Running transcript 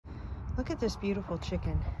Look at this beautiful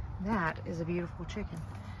chicken. That is a beautiful chicken.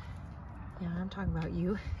 Yeah, I'm talking about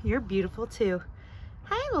you. You're beautiful too.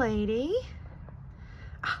 Hi, lady.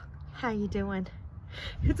 Oh, how you doing?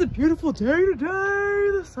 It's a beautiful day today.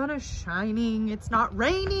 The sun is shining. It's not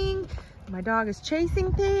raining. My dog is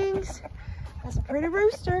chasing things. That's a pretty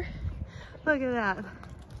rooster. Look at that.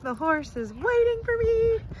 The horse is waiting for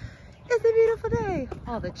me. It's a beautiful day.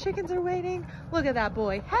 All the chickens are waiting. Look at that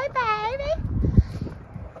boy. Hey, baby.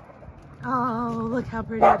 Oh, look how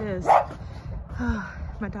pretty it is. Oh,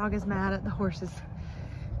 my dog is mad at the horses.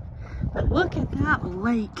 But look at that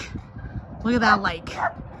lake. Look at that lake.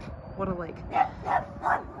 What a lake.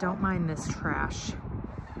 Don't mind this trash.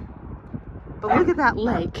 But look at that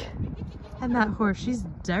lake. And that horse, she's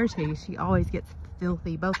dirty. She always gets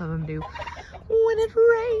filthy. Both of them do. When it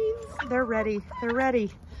rains, they're ready. They're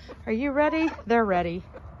ready. Are you ready? They're ready.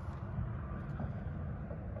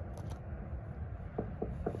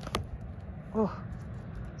 Oh,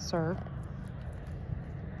 sir.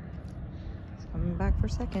 It's coming back for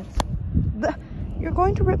seconds. You're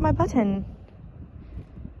going to rip my button.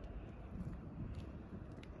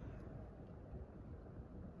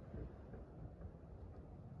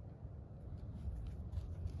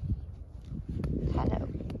 Hello.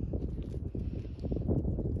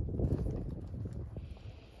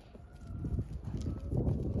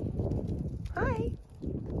 Hi.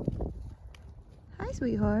 Hi,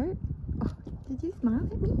 sweetheart. Oh, did you smile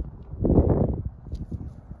at me?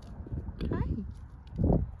 Hi.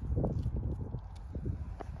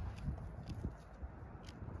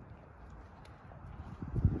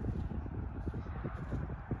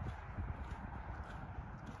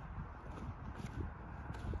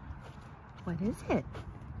 What is it?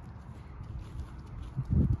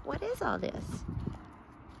 What is all this?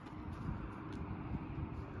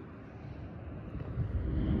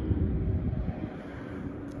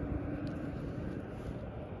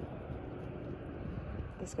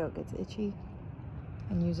 This goat gets itchy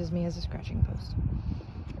and uses me as a scratching post.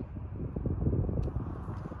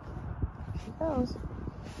 Here she goes.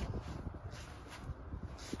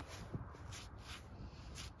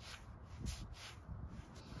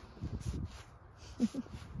 Hey,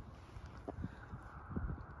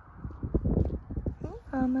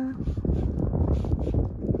 Mama.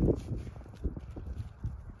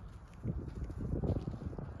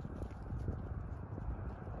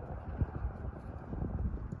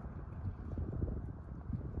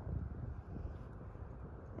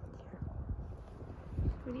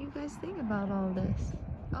 What do you guys think about all this?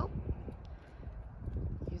 Oh,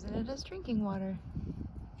 using it as drinking water.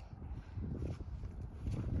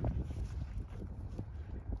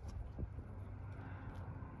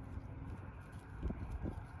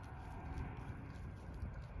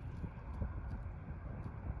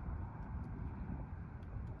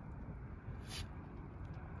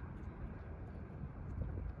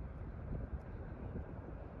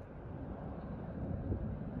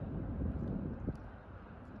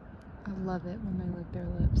 I love it when they lick their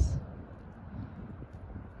lips.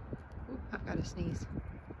 Ooh, I've got to sneeze.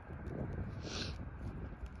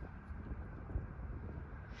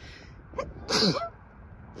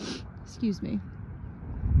 Excuse me.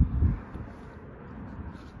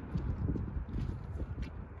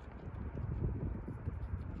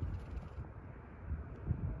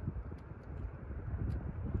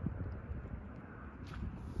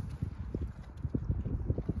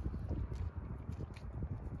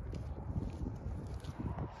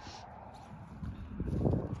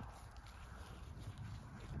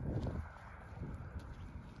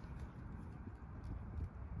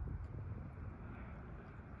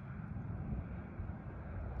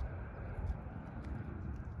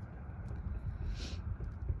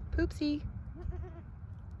 Poopsie.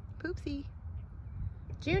 Poopsie.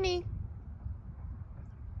 Junie.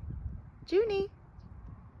 Junie.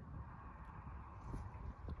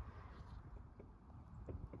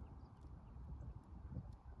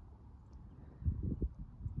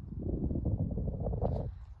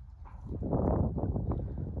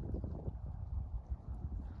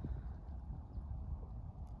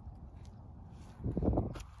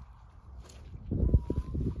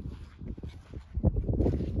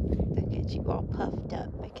 You all puffed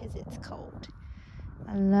up because it's cold.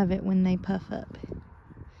 I love it when they puff up.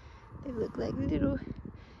 They look like little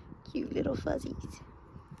cute little fuzzies.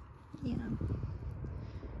 Yeah.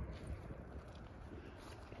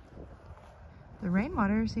 The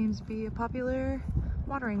rainwater seems to be a popular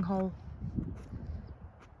watering hole.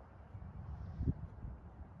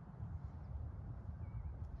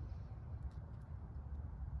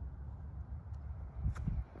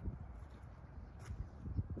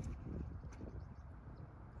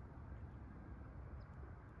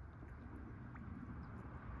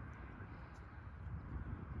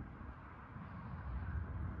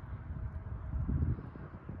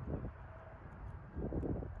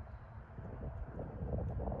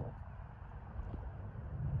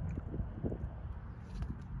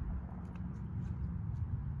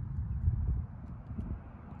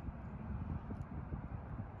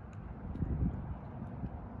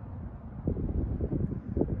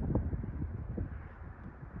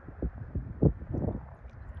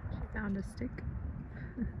 Honda stick.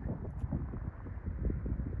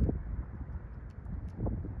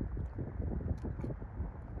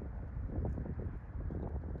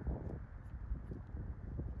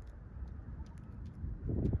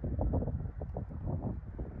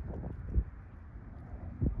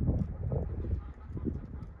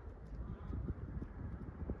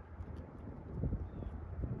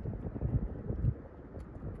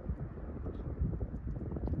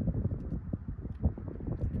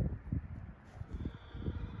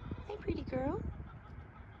 Pretty girl.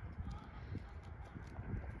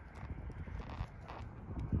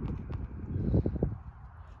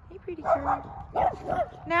 Hey, pretty girl.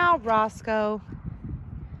 Now, Roscoe.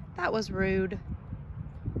 That was rude.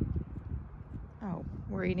 Oh,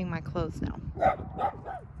 we're eating my clothes now.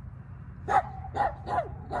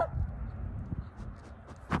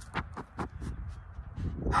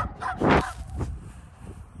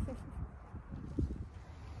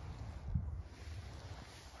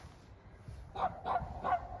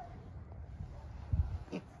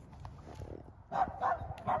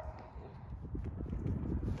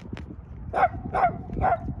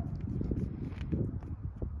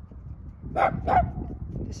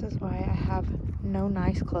 This is why I have no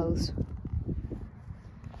nice clothes.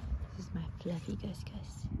 This is my fluffy Gus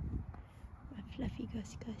Gus. My fluffy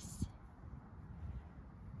Gus Gus.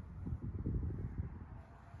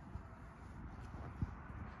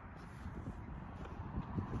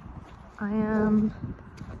 I am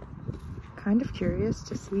kind of curious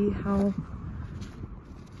to see how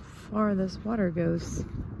far this water goes.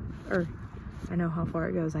 Or, I know how far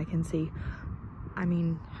it goes, I can see. I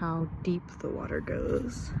mean, how deep the water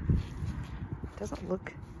goes. It doesn't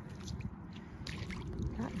look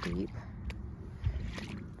that deep.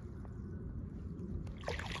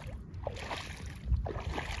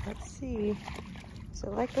 Let's see. Is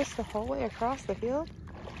it like this the whole way across the field?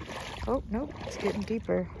 Oh, nope, it's getting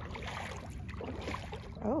deeper.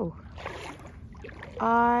 Oh.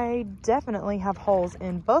 I definitely have holes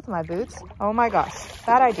in both my boots. Oh my gosh,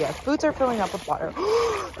 bad idea. Boots are filling up with water.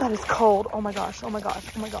 That is cold. Oh my gosh, oh my gosh,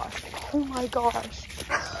 oh my gosh. Oh my gosh.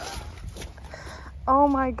 Oh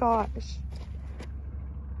my gosh.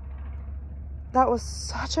 That was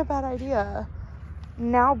such a bad idea.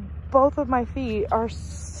 Now both of my feet are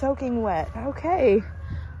soaking wet. Okay,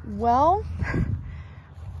 well,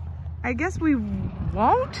 I guess we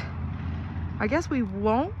won't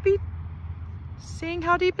be seeing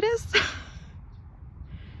how deep it is.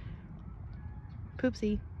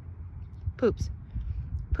 Poopsie. Poops.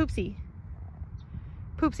 Poopsie.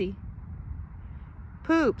 Poopsie.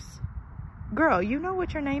 Poops. Girl, you know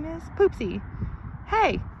what your name is? Poopsie.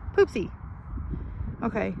 Hey, Poopsie.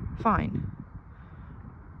 Okay, fine.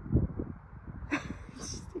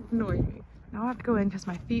 Just ignoring me. Now I have to go in because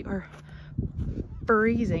my feet are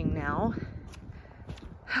freezing now.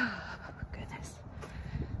 Goodness.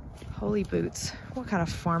 Holy boots. What kind of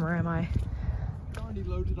farmer am I? I already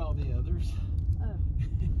loaded all the others. Oh.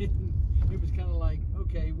 It was kind of like,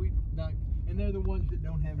 okay, we not, and they're the ones that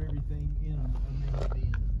don't have everything in them. At the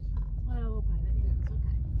ends. Well, we'll pay that. Yeah,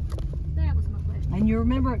 it's okay. That was my question. And you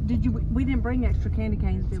remember, we didn't bring extra candy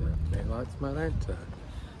canes, did we? They lots my lanta.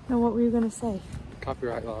 No, what were you going to say?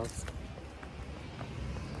 Copyright laws.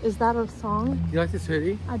 Is that a song? You like this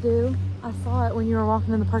hoodie? I do. I saw it when you were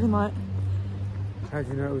walking in the parking lot. How'd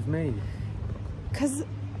you know it was me? Because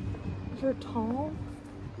you're tall?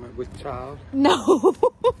 With child? No.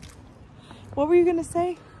 What were you going to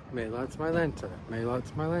say? May lots my lanta. May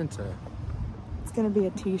lots my lanta. It's going to be a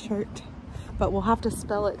t-shirt, but we'll have to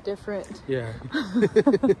spell it different. Yeah.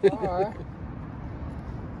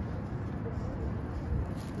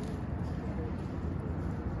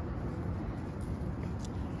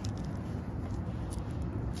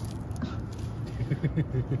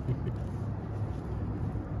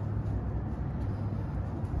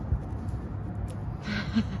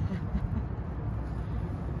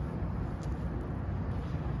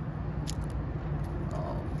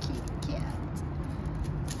 Oh, kitty cat.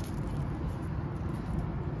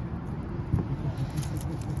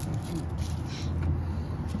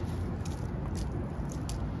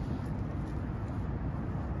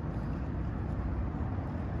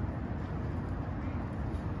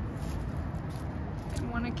 I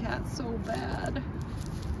want a cat so bad.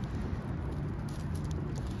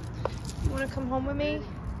 You want to come home with me?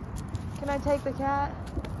 Can I take the cat?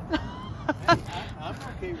 Hey, I'm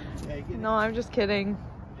okay with you taking it. No, I'm just kidding.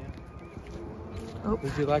 Oh.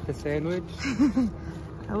 Would you like a sandwich?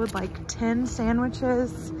 I would like 10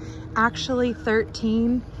 sandwiches. Actually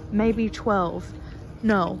 13, maybe 12.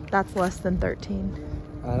 No, that's less than 13.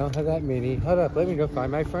 I don't have that many. Hold up, let me go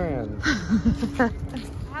find my friend.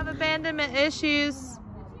 How have abandonment issues.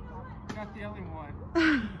 You're not the only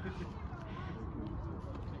one.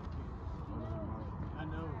 I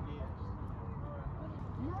know, yeah.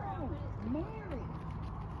 No,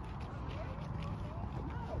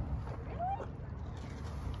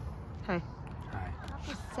 Hey, Hi.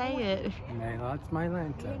 say it. Maylot's my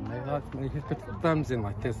Lanta. Maylot's my... Just put the thumbs in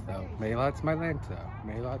like this, though. Maylot's my Lanta.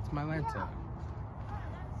 Maylot's my Lanta.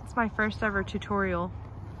 It's my first ever tutorial.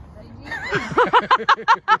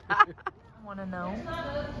 I want to know.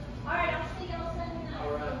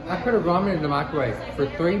 I put a ramen in the microwave for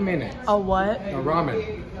 3 minutes. A what? A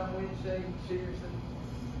ramen.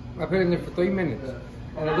 I put it in there for 3 minutes.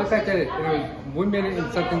 And I looked back at it, and it was 1 minute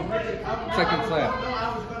and something seconds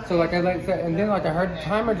left. So like I let it set, and then like I heard the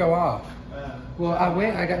timer go off. Well,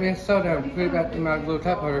 I got me a soda and put it back in my little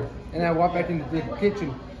cup holder, and I walked back into the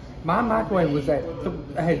kitchen. My microwave was at,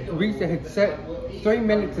 I had reached, it had set 3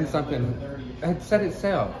 minutes and something. It had set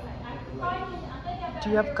itself. Do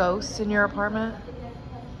you have ghosts in your apartment?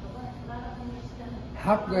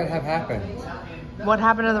 How could that have happened? What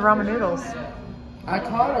happened to the ramen noodles? I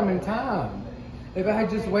caught them in time. If I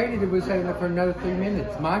had just waited, it would have up for another 3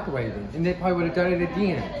 minutes, microwaving. And they probably would have done it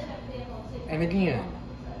again. And again.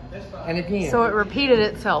 And again. So it repeated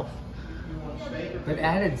itself. It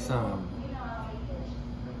added some.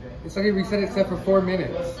 It's like it reset itself for 4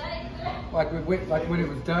 minutes. Like when it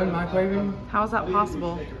was done microwaving. How is that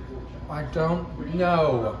possible? I don't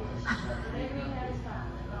know.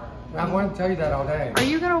 I want to tell you that all day. Are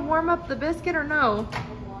you gonna warm up the biscuit or no?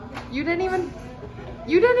 You didn't even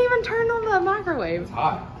turn on the microwave. It's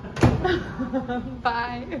hot.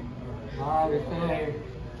 Bye. Okay.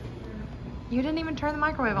 You didn't even turn the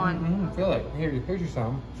microwave on. Feel it. Here's your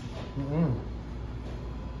some.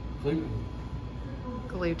 Gluten.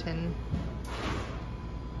 Gluten.